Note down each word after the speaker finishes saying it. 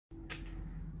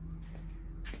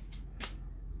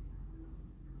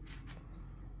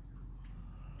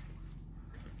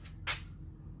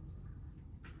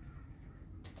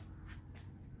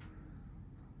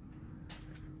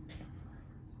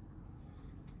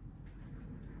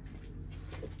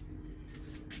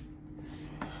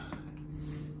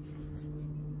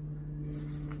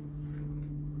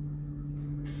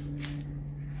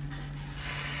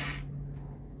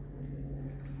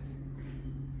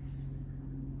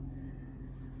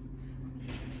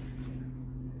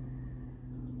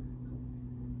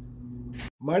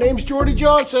My name's Jordy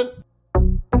Johnson.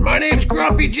 My name's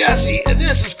Grumpy Jesse, and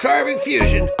this is Carving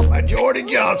Fusion by Jordy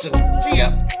Johnson. See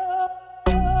ya.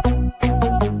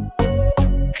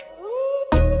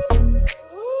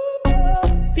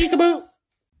 Peekaboo.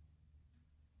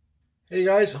 Hey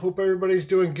guys, hope everybody's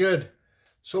doing good.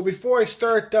 So before I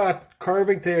start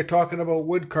carving today, talking about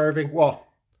wood carving, well,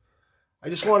 I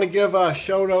just want to give a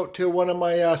shout out to one of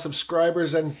my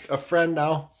subscribers and a friend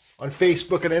now on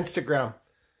Facebook and Instagram.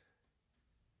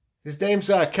 His name's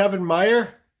Kevin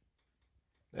Meyer,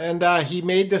 and he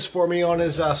made this for me on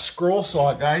his scroll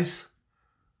saw, guys.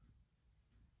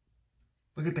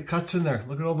 Look at the cuts in there.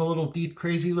 Look at all the little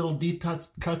crazy little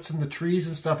cuts in the trees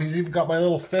and stuff. He's even got my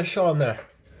little fish on there.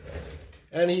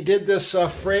 And he did this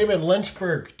frame in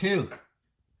Lynchburg too.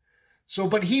 So,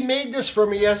 but he made this for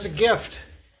me as a gift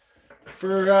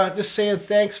for just saying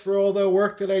thanks for all the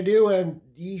work that I do, and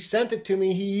he sent it to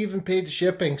me. He even paid the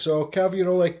shipping. So, Kev, you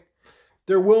know, like,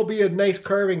 there will be a nice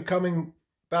carving coming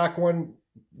back one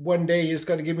day. You just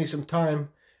got to give me some time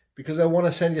because I want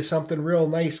to send you something real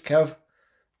nice, Kev.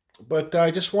 But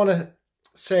I just want to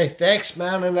say thanks,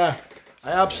 man, and I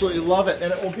absolutely love it.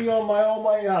 And it will be on all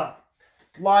my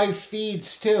live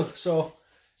feeds too. So,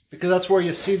 because that's where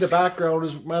you see the background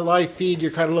is my live feed.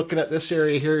 You're kind of looking at this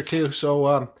area here too.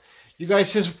 So, you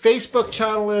guys, his Facebook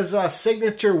channel is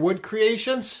Signature Wood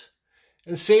Creations.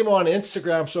 And same on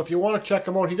Instagram, so if you want to check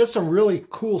him out, he does some really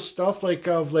cool stuff like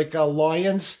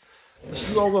lions. This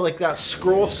is all like that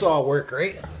scroll saw work,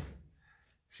 right?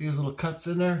 See his little cuts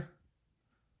in there?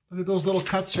 Look at those little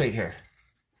cuts right here.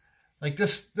 Like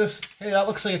this, hey, that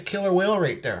looks like a killer whale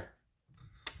right there.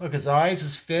 Look, his eyes,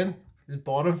 his fin, his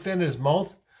bottom fin, his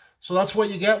mouth. So that's what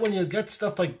you get when you get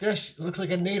stuff like this. It looks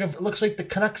like a native, it looks like the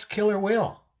Canucks killer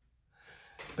whale.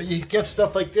 But you get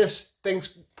stuff like this, things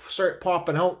start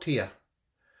popping out to you.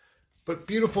 But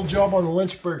beautiful job on the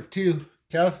Lynchburg too,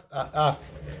 Kevin.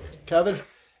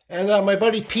 And my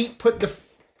buddy Pete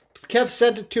Kev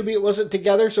sent it to me. It wasn't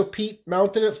together, so Pete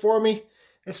mounted it for me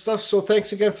and stuff. So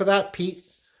thanks again for that, Pete.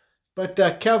 But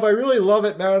Kev, I really love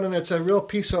it, man, and it's a real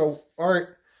piece of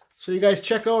art. So you guys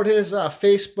check out his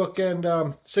Facebook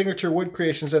and Signature Wood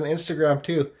Creations on Instagram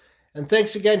too. And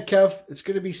thanks again, Kev. It's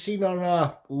going to be seen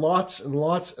on lots and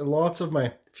lots and lots of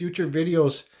my future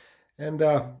videos. And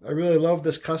I really love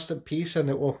this custom piece, and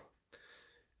it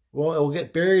will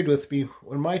get buried with me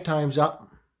when my time's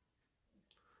up.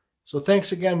 So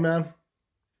thanks again, man.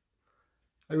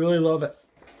 I really love it.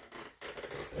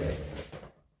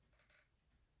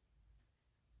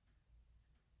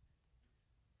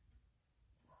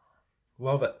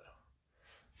 Love it.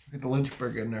 Look at the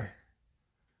Lynchburg in there.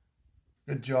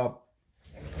 Good job.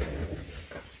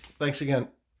 Thanks again.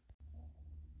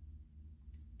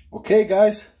 Okay,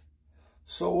 guys.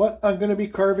 So what I'm going to be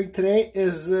carving today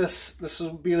is this. This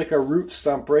would be like a root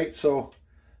stump, right? So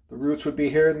the roots would be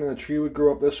here, and then the tree would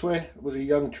grow up this way. It was a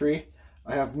young tree.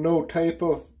 I have no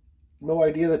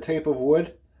idea the type of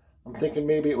wood. I'm thinking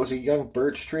maybe it was a young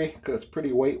birch tree because it's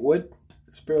pretty white wood.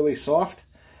 It's fairly soft.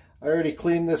 I already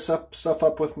cleaned this stuff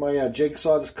up with my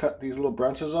jigsaw. Just cut these little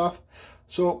branches off.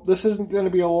 So this isn't going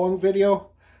to be a long video.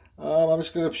 I'm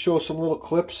just going to show some little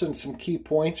clips and some key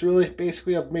points, really.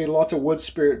 Basically, I've made lots of wood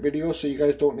spirit videos, so you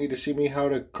guys don't need to see me how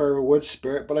to carve a wood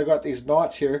spirit. But I got these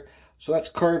knots here, so that's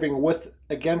carving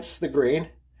against the grain,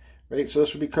 right? So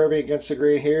this would be carving against the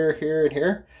grain here, here, and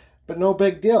here. But no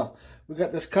big deal. We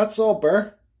got this Kutzall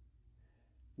burr.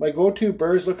 My go-to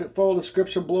burrs, follow the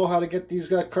description below how to get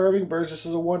these carving burrs. This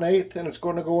is a 1/8, and it's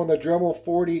going to go on the Dremel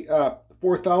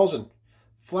 4000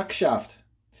 flex shaft.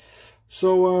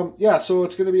 So, yeah, so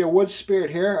it's going to be a wood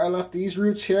spirit here. I left these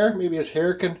roots here. Maybe his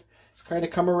hair can kind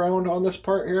of come around on this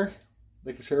part here.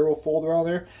 Like his hair will fold around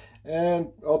there. And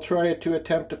I'll try to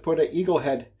attempt to put an eagle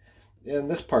head in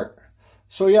this part.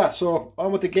 So, yeah, so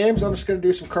on with the games. I'm just going to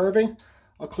do some carving.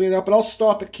 I'll clean up, and I'll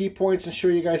stop at key points and show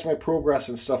you guys my progress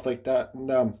and stuff like that. And,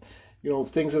 you know,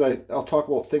 things that I'll talk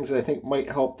about things that I think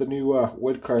might help the new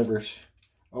wood carvers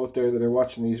out there that are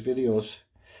watching these videos.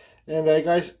 And,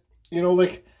 guys, you know,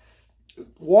 like,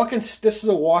 this is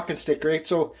a walking stick, right?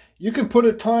 So you can put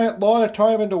a lot of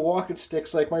time into walking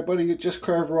sticks. Like my buddy Just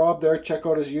Carve Rob there, check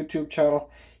out his YouTube channel.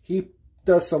 He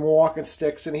does some walking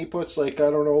sticks, and he puts like,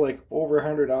 I don't know, like over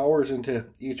 100 hours into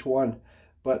each one.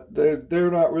 But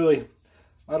they're not really,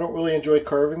 I don't really enjoy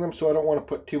carving them, so I don't want to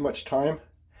put too much time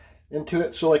into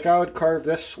it. So like I would carve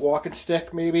this walking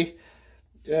stick maybe,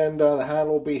 and the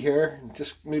handle will be here, and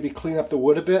just maybe clean up the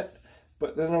wood a bit.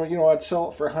 But then, you know, I'd sell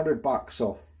it for $100,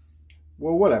 so.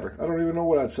 Well, whatever. I don't even know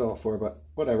what I'd sell it for, but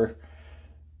whatever.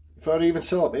 If I'd even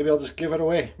sell it, maybe I'll just give it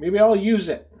away. Maybe I'll use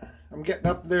it. I'm getting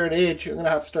up there in age. I'm going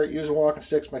to have to start using walking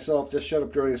sticks myself. Just shut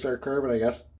up, Jordy, and start carving, I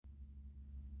guess.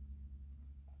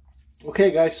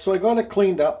 Okay, guys, so I got it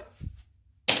cleaned up.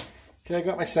 Okay, I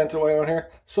got my center line on here.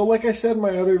 So like I said in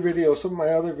my other videos, some of my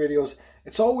other videos,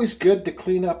 it's always good to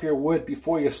clean up your wood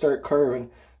before you start carving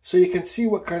so you can see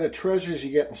what kind of treasures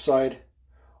you get inside,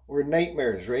 or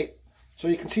nightmares, right? So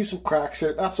you can see some cracks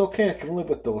here. That's okay, I can live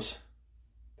with those.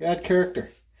 They add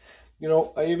character. You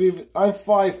know, I'm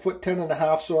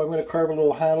 5'10½", so I'm going to carve a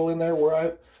little handle in there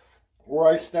where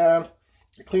I stand.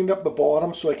 I cleaned up the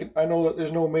bottom so I know that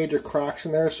there's no major cracks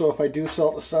in there, so if I do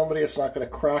sell it to somebody, it's not going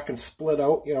to crack and split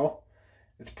out, you know.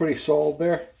 It's pretty solid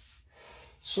there.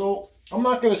 So I'm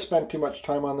not going to spend too much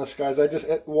time on this, guys.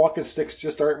 Walking sticks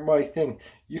just aren't my thing.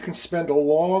 You can spend a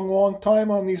long time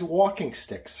on these walking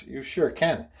sticks. You sure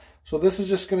can. So this is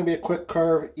just going to be a quick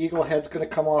carve. Eagle head's going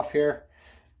to come off here.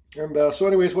 And so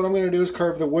anyways, what I'm going to do is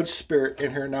carve the wood spirit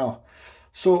in here now.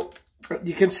 So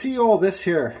you can see all this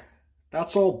here.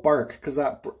 That's all bark, because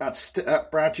that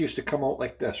branch used to come out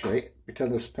like this, right?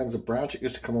 Pretend this pen's a branch. It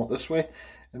used to come out this way.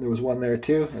 And there was one there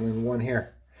too, and then one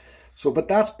here. So, but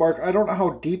that's bark. I don't know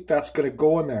how deep that's going to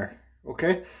go in there,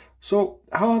 okay? So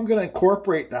how I'm going to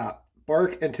incorporate that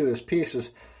bark into this piece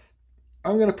is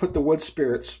I'm going to put the wood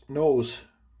spirit's nose.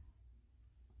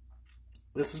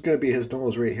 This is going to be his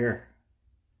nose right here,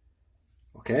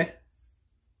 okay?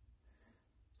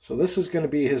 So this is going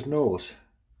to be his nose.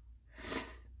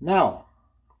 Now,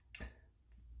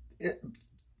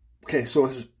 okay, so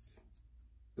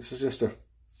this is just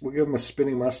we'll give him a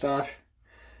spinning mustache,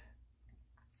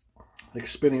 like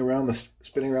spinning around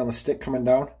the stick coming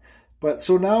down. But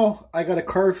so now I got to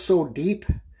carve so deep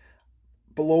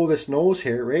below this nose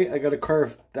here, right? I got to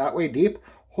carve that way deep.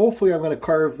 Hopefully, I'm going to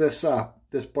carve this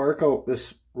this bark out,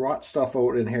 this rot stuff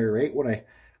out in here, right? When I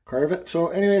carve it. So,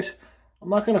 anyways, I'm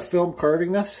not going to film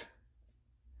carving this.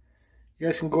 You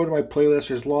guys can go to my playlist.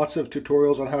 There's lots of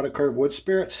tutorials on how to carve wood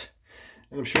spirits.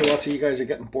 And I'm sure lots of you guys are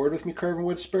getting bored with me carving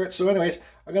wood spirits. So anyways,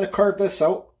 I'm going to carve this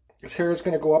out. His hair is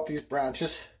going to go up these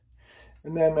branches.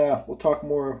 And then we'll talk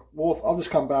more. I'll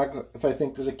just come back if I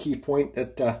think there's a key point.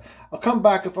 I'll come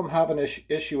back if I'm having an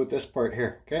issue with this part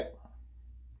here. Okay.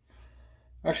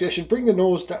 Actually, I should bring the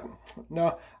nose down.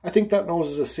 No, I think that nose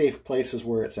is a safe place is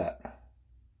where it's at.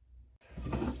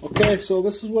 Okay, so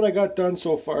this is what I got done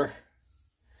so far.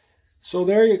 So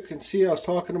there you can see I was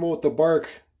talking about the bark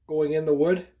going in the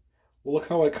wood. Well, look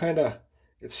how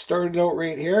it started out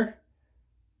right here,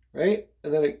 right?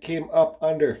 And then it came up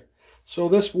under. So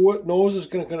this wood nose is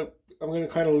I'm going to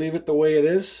kind of leave it the way it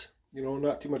is, you know,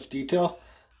 not too much detail.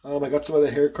 I got some of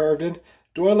the hair carved in.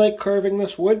 Do I like carving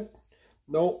this wood?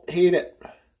 No, hate it.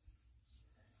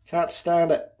 Can't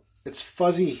stand it. It's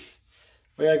fuzzy.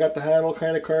 But yeah, I got the handle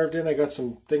kind of carved in. I got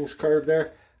some things carved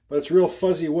there, but it's real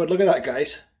fuzzy wood. Look at that,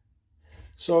 guys.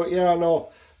 So yeah,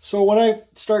 no. So when I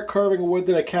start carving wood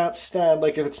that I can't stand,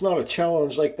 like if it's not a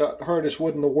challenge, like the hardest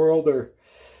wood in the world, or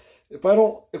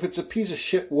if it's a piece of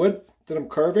shit wood that I'm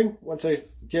carving, once I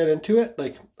get into it,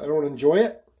 like I don't enjoy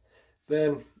it,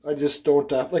 then I just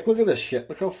don't, like look at this shit.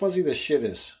 Look how fuzzy this shit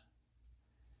is.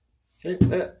 Okay,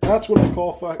 that's what I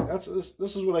call,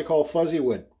 this is what I call fuzzy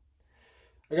wood.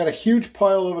 I got a huge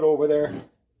pile of it over there.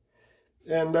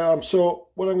 And so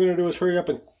what I'm going to do is hurry up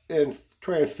and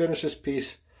try and finish this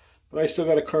piece. But I still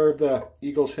got to carve the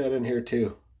eagle's head in here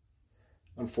too,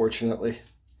 unfortunately.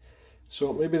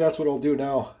 So maybe that's what I'll do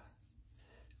now,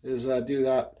 is do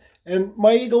that. And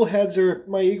my eagles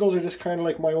are just kind of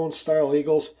like my own style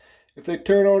eagles. If they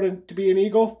turn out to be an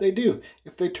eagle, they do.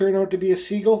 If they turn out to be a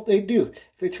seagull, they do.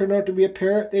 If they turn out to be a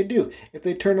parrot, they do. If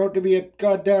they turn out to be a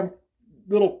goddamn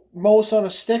little mouse on a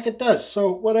stick, it does.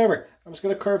 So whatever. I'm just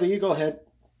going to carve the eagle head.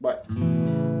 Bye.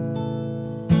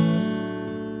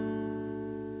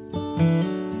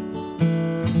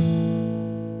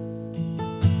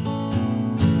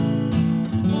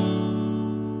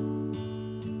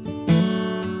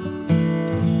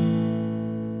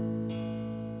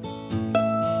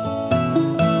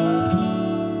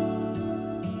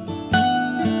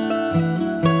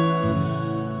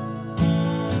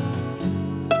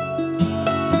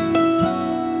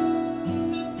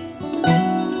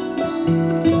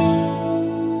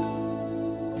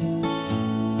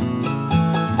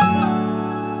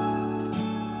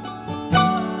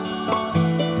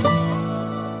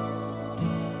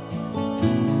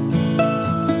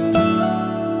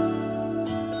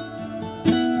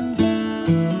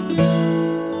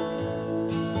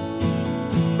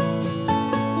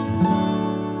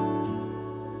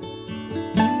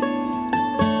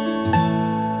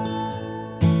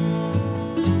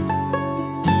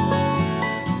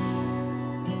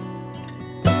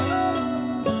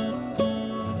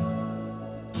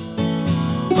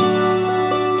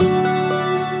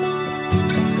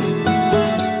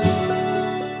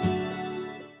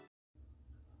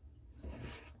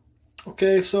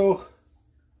 Okay, so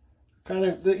kind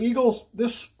of the eagle,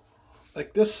 this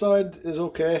side is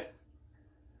okay.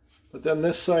 But then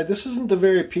this side, this isn't a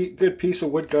very good piece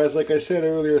of wood, guys, like I said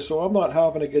earlier, so I'm not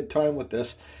having a good time with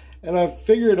this. And I've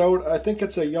figured out, I think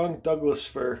it's a young Douglas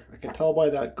fir. I can tell by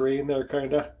that grain there,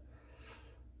 kind of.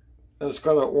 And it's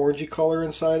got an orangey color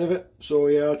inside of it. So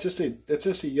yeah, it's just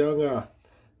a young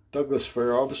Douglas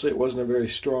fir. Obviously, it wasn't a very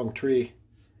strong tree.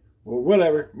 Well,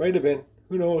 whatever, might have been.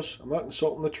 Who knows? I'm not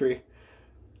insulting the tree.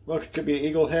 Look, it could be an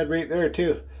eagle head right there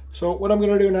too. So what I'm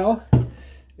going to do now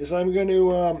is I'm going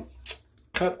to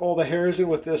cut all the hairs in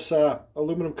with this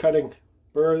aluminum cutting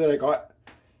burr that I got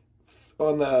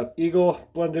on the eagle,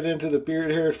 blend it into the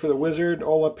beard hairs for the wizard,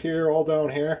 all up here, all down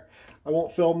here. I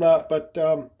won't film that, but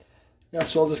yeah,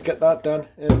 so I'll just get that done.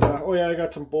 And oh yeah, I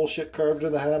got some bullshit carved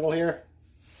in the handle here,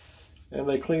 and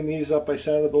I cleaned these up. I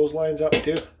sanded those lines up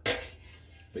too.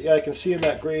 But yeah, I can see in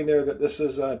that grain there that this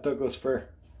is Douglas fir,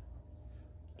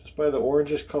 just by the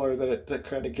orangish color that it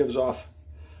kind of gives off.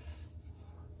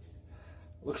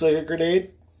 Looks like a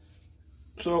grenade,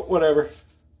 so whatever.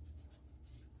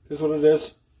 Is what it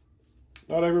is.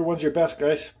 Not everyone's your best,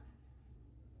 guys.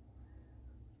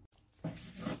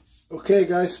 Okay,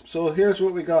 guys, so here's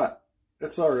what we got.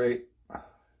 It's alright.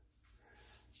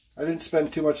 I didn't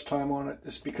spend too much time on it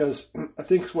just because I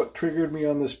think what triggered me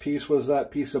on this piece was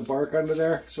that piece of bark under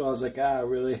there. So I was like,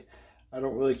 really, I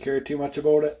don't really care too much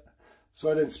about it. So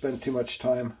I didn't spend too much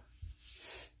time.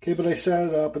 Okay, but I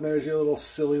sanded it up, and there's your little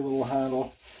silly little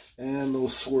handle and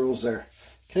those swirls there.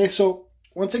 Okay, so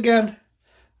once again,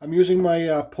 I'm using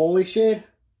my poly shade.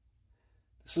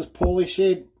 This is poly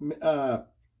shade,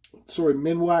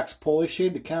 Minwax poly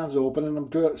shade. The can's open, and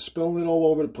I'm spilling it all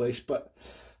over the place. But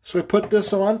so I put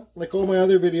this on, like all my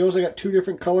other videos. I got two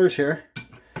different colors here.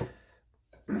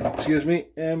 Excuse me.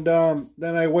 And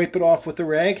then I wipe it off with the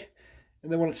rag.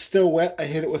 And then when it's still wet, I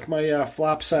hit it with my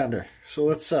flap sander. So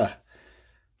let's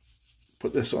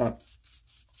put this on.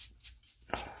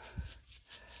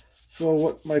 So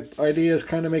what my idea is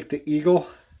kind of make the eagle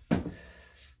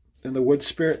and the wood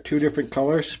spirit two different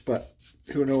colors, but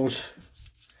who knows.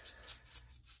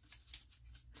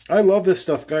 I love this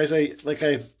stuff, guys. You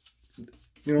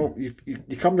know,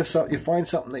 you come to something, you find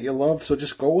something that you love, so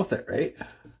just go with it, right?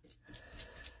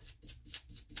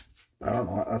 I don't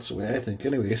know, that's the way I think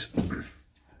anyways.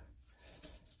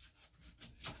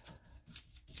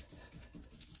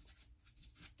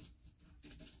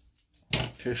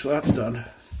 Okay, so that's done.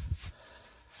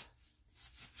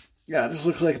 Yeah, this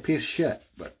looks like a piece of shit,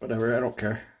 but whatever, I don't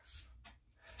care.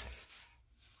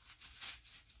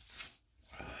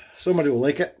 Somebody will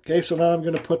like it. Okay, so now I'm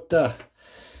going to put, I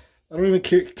don't even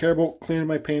care about cleaning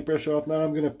my paintbrush off. Now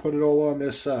I'm going to put it all on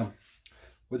this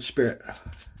wood spirit.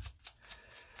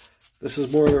 This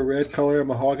is more of a red color, a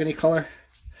mahogany color.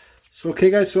 So, okay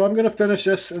guys, so I'm going to finish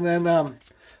this, and then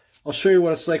I'll show you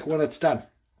what it's like when it's done.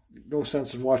 No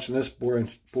sense in watching this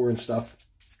boring stuff.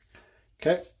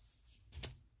 Okay.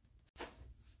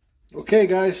 Okay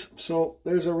guys, so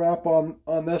there's a wrap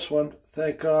on this one.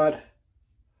 Thank God.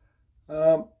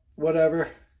 Whatever.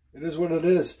 It is what it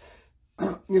is.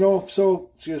 You know, so,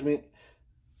 excuse me.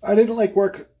 I didn't like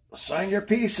work. Sign your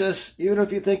pieces, even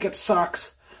if you think it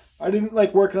sucks. I didn't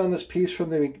like working on this piece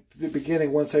from the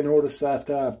beginning once I noticed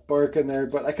that bark in there,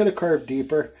 but I could have carved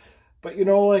deeper. But you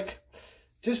know, like,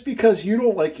 just because you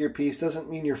don't like your piece doesn't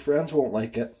mean your friends won't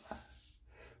like it.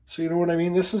 So you know what I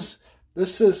mean? This is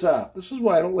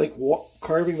why I don't like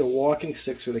carving the walking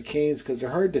sticks or the canes, because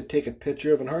they're hard to take a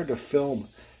picture of and hard to film.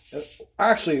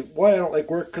 Actually, why I don't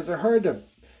like work, because they're hard to,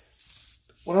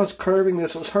 when I was carving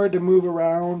this, it was hard to move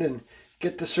around and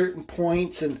get to certain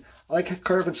points, and I like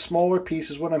carving smaller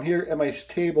pieces when I'm here at my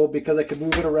table because I can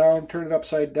move it around, turn it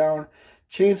upside down.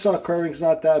 Chainsaw carving's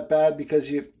not that bad because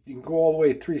you can go all the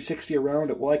way 360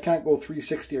 around it. Well, I can't go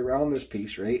 360 around this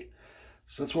piece, right?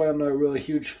 So that's why I'm not a really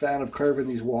huge fan of carving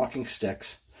these walking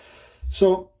sticks.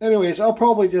 So anyways, I'll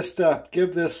probably just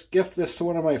gift this to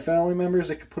one of my family members.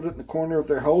 They could put it in the corner of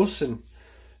their house, and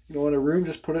you know, in a room,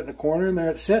 just put it in a corner, and there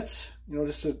it sits. You know,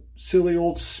 just a silly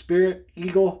old spirit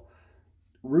eagle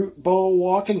root ball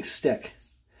walking stick.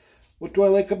 What do I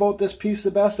like about this piece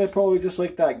the best? I probably just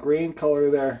like that grain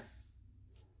color there.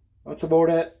 That's about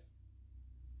it.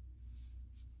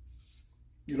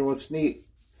 You know, it's neat.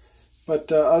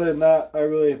 But other than that, I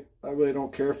really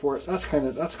don't care for it. That's kind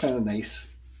of nice.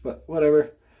 But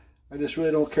whatever. I just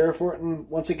really don't care for it. And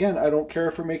once again, I don't care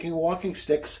for making walking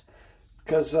sticks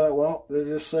because well, they're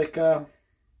just like I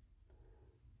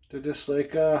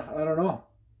don't know.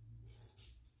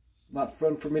 Not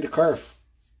fun for me to carve.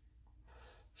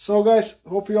 So guys,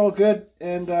 hope you're all good,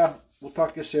 and we'll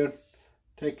talk to you soon.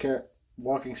 Take care,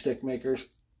 walking stick makers.